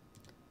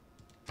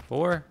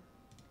 4,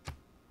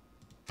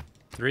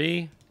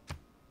 3.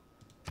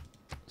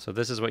 So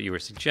this is what you were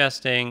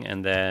suggesting,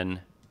 and then,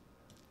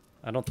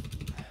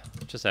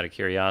 just out of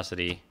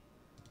curiosity,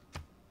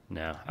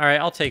 no. All right,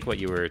 I'll take what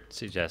you were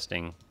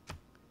suggesting,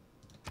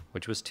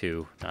 which was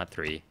 2, not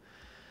 3.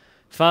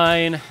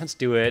 Fine, let's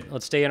do it.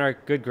 Let's stay in our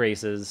good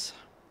graces.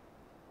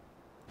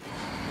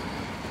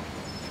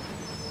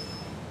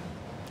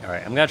 All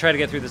right, I'm going to try to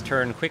get through this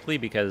turn quickly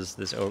because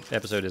this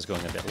episode is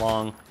going a bit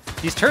long.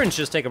 These turns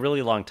just take a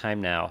really long time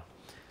now.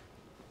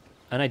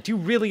 And I do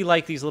really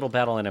like these little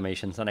battle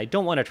animations, and I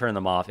don't want to turn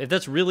them off. If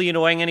that's really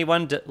annoying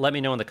anyone, let me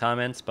know in the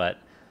comments, but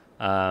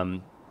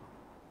I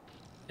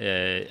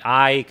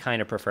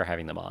kind of prefer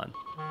having them on,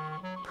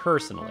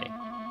 personally.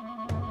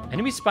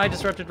 Enemy spy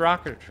disrupted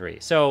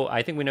rocketry. So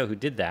I think we know who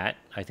did that.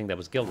 I think that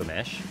was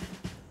Gilgamesh.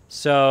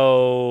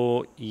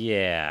 So,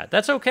 yeah,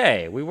 that's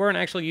okay. We weren't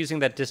actually using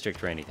that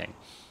district or anything.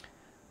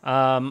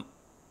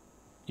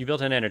 You built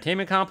an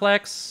entertainment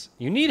complex.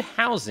 You need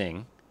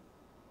housing.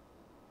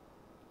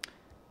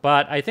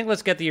 But I think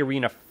let's get the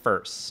arena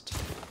first.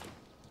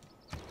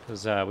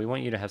 Because we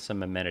want you to have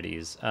some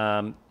amenities.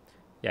 Yeah,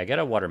 get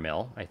a water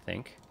mill, I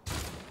think.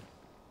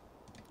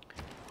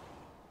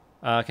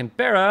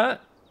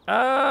 Canberra...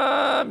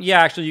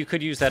 yeah, actually, you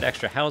could use that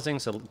extra housing,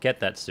 so get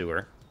that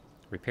sewer.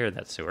 Repair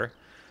that sewer.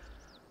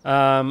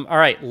 All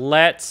right,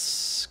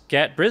 let's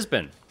get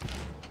Brisbane.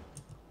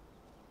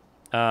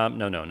 No,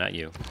 not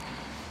you.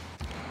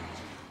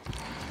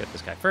 Let's get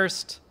this guy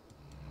first.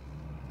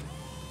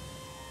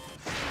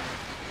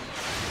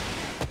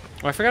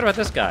 Oh, I forgot about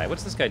this guy.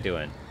 What's this guy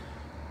doing?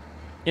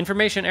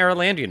 Information era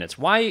land units.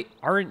 Why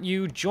aren't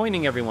you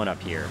joining everyone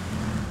up here?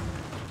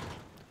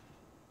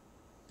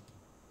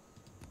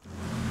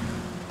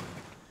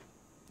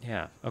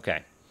 Yeah,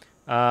 okay.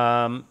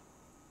 All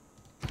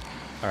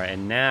right,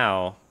 and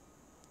now...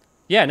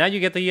 Yeah, now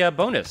you get the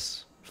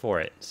bonus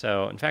for it.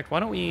 So, in fact, why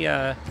don't we...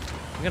 I'm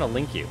going to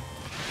link you.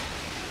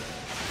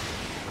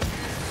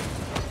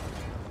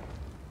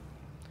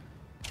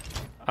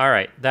 All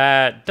right,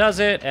 that does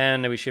it,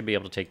 and we should be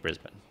able to take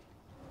Brisbane.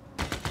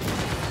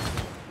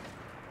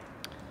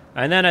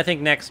 And then I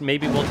think next,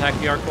 maybe we'll attack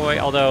the Arcoy,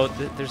 although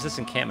there's this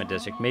encampment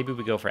district. Maybe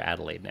we go for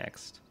Adelaide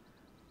next.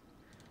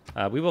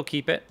 We will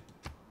keep it.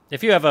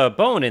 If you have a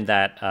bone in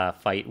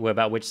that fight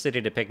about which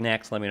city to pick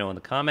next, let me know in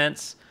the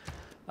comments.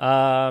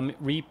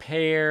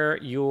 Repair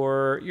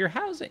your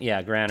housing.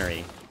 Yeah,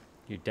 granary.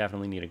 You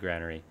definitely need a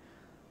granary.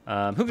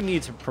 Who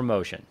needs a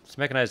promotion? It's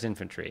mechanized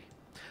infantry.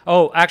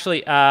 Oh, actually,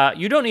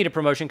 you don't need a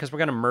promotion because we're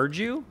going to merge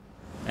you,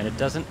 and it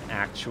doesn't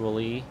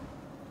actually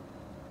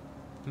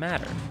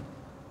matter.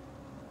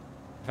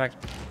 In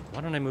fact,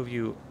 why don't I move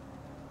you?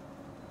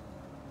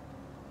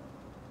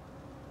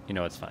 You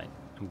know, it's fine.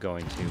 I'm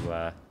going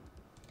to...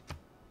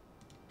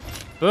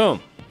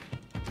 Boom.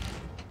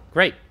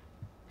 Great.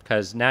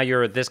 Because now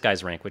you're this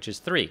guy's rank, which is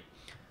 3.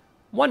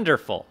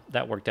 Wonderful.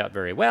 That worked out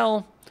very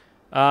well.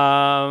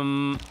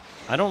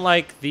 I don't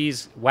like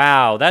these.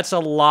 Wow, that's a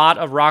lot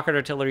of rocket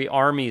artillery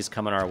armies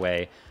coming our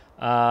way.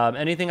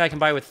 Anything I can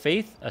buy with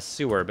faith? A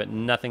sewer, but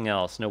nothing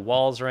else. No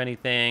walls or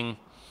anything.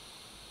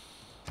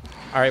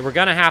 All right, we're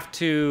going to have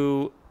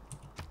to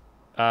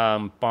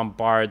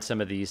bombard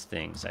some of these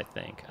things, I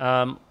think.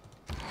 I'm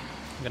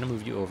going to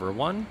move you over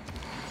one.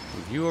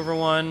 Move you over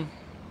one.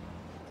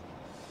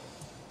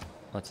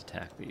 Let's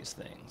attack these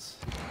things.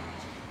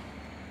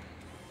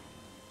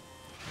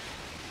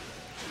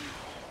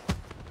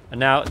 And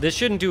now, this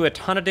shouldn't do a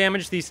ton of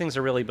damage. These things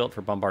are really built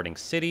for bombarding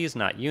cities,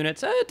 not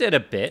units. It did a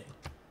bit.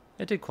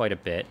 It did quite a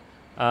bit.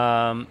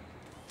 And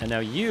now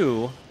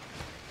you...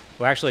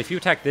 Well, actually, if you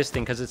attack this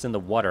thing, because it's in the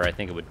water, I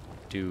think it would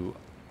do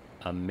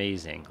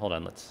amazing. Hold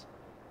on, let's...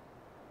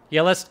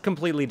 Yeah, let's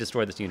completely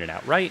destroy this unit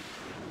outright.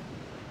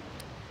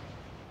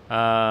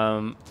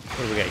 What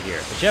do we got here?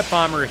 A jet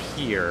bomber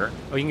here.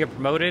 Oh, you can get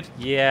promoted?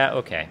 Yeah,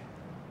 okay.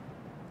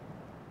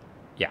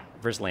 Yeah,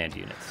 versus land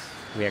units.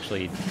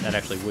 That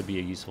actually would be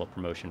a useful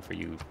promotion for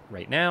you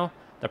right now.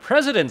 The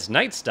President's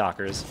Night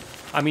Stalkers.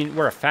 I mean,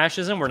 we're a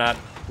fascism.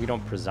 We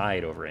don't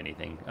preside over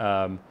anything.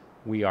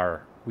 We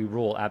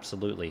rule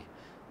absolutely.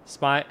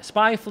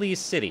 Spy flees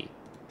city.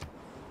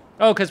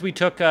 Oh, because we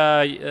took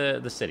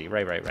the city.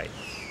 Right.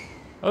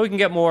 Oh, we can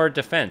get more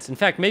defense. In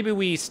fact, maybe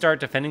we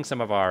start defending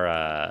some of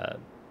our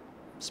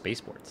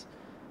spaceports.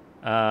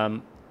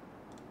 The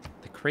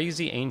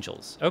Crazy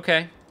Angels.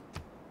 Okay.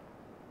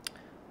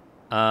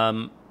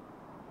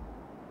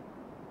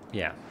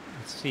 Yeah,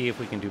 let's see if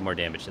we can do more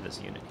damage to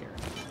this unit here.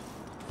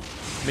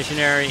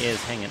 Missionary is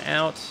hanging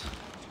out.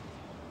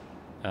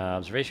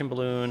 Observation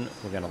balloon,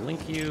 we're going to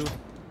link you.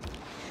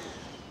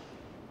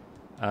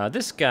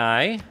 This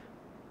guy,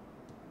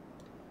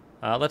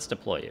 let's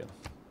deploy you.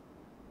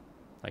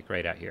 Like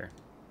right out here.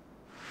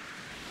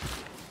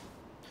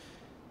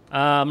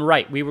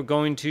 Right, we were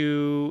going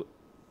to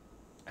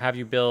have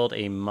you build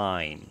a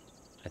mine.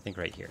 I think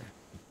right here.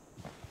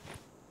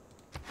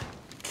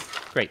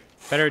 Great,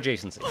 better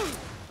adjacency.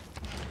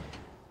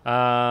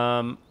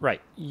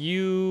 Right.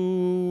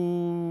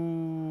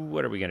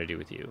 What are we going to do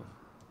with you?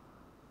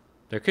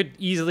 There could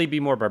easily be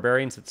more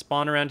barbarians that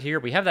spawn around here.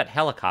 We have that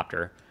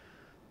helicopter.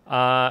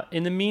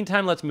 In the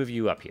meantime, let's move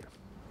you up here.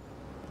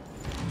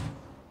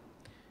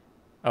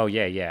 Oh,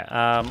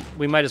 yeah.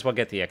 We might as well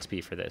get the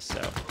XP for this,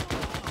 so.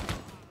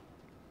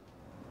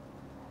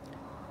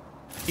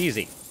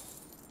 Easy.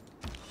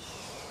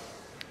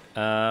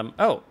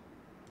 Oh.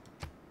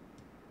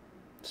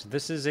 So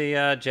this is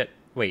a jet...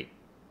 Wait.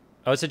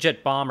 Oh, it's a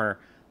jet bomber.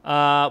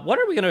 What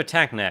are we going to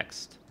attack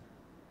next?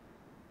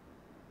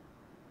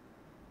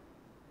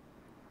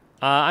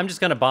 I'm just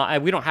going to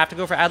bomb... We don't have to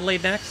go for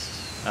Adelaide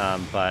next,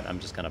 but I'm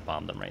just going to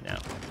bomb them right now.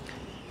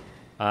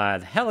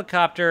 The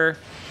helicopter...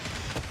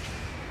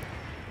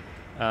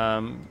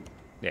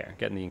 there,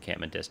 get in the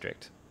encampment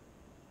district.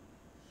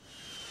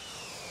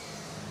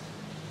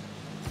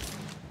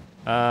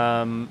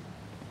 The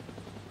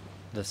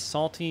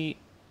salty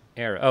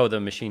arrow... Oh, the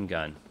machine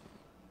gun.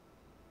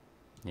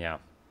 Yeah.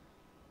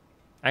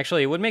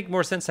 Actually, it would make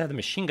more sense to have the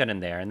machine gun in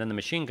there, and then the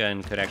machine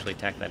gun could actually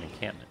attack that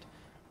encampment.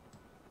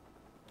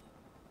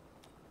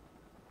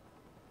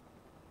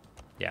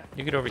 Yeah,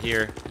 you get over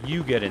here,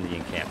 you get in the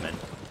encampment,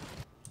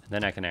 and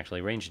then I can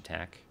actually range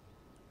attack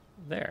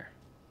there.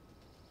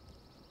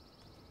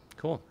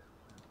 Cool.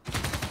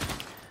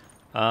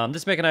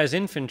 This mechanized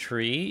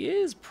infantry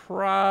is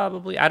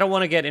probably... I don't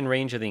want to get in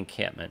range of the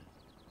encampment.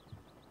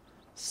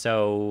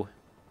 So...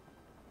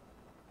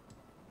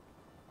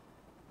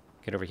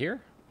 Get over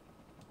here?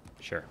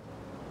 Sure.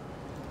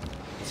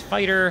 This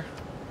fighter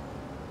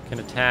can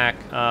attack.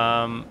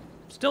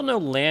 Still no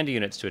land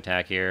units to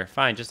attack here.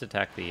 Fine, just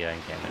attack the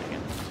encampment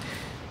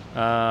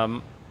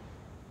again.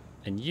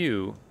 And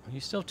you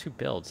still have 2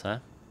 builds, huh?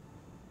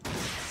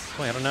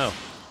 Boy, I don't know.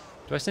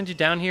 Do I send you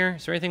down here?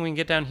 Is there anything we can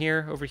get down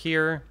here, over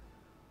here?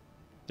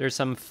 There's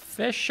some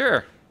fish?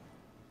 Sure.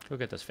 Go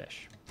get those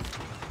fish.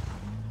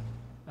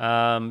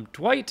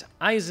 Dwight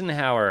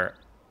Eisenhower.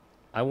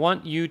 I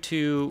want you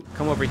to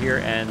come over here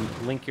and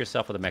link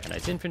yourself with a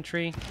mechanized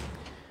infantry.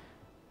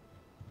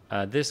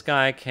 This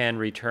guy can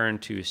return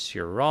to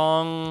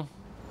Sirong.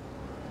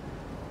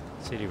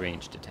 City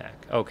ranged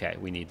attack. Okay,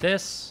 we need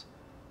this.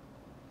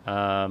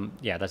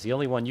 Yeah, that's the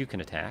only one you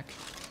can attack.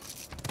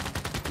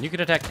 And you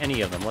can attack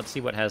any of them. Let's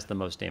see what has the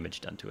most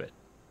damage done to it.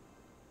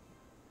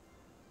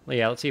 Well,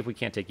 yeah, let's see if we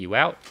can't take you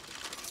out.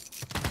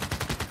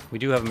 We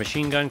do have a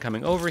machine gun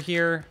coming over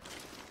here.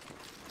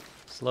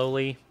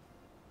 Slowly.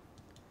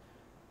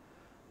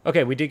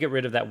 Okay, we did get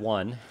rid of that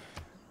one.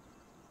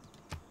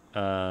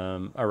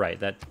 All right,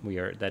 that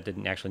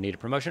didn't actually need a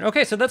promotion.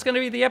 Okay, so that's going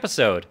to be the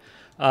episode.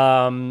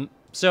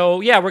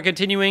 So yeah, we're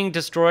continuing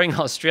destroying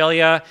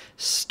Australia,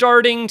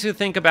 starting to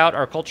think about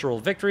our cultural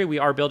victory. We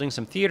are building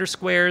some theater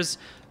squares,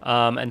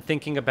 and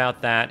thinking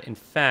about that. In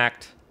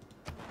fact,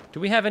 do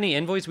we have any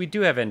envoys? We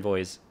do have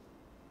envoys.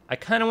 I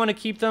kind of want to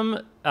keep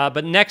them,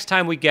 but next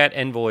time we get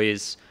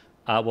envoys,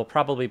 we'll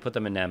probably put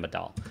them in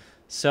Namadal.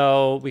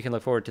 So we can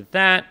look forward to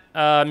that.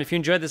 If you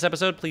enjoyed this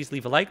episode, please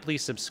leave a like.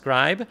 Please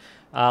subscribe.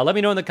 Let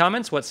me know in the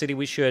comments what city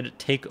we should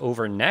take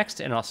over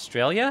next in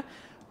Australia.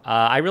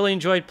 I really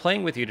enjoyed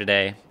playing with you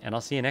today, and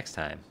I'll see you next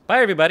time.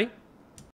 Bye, everybody.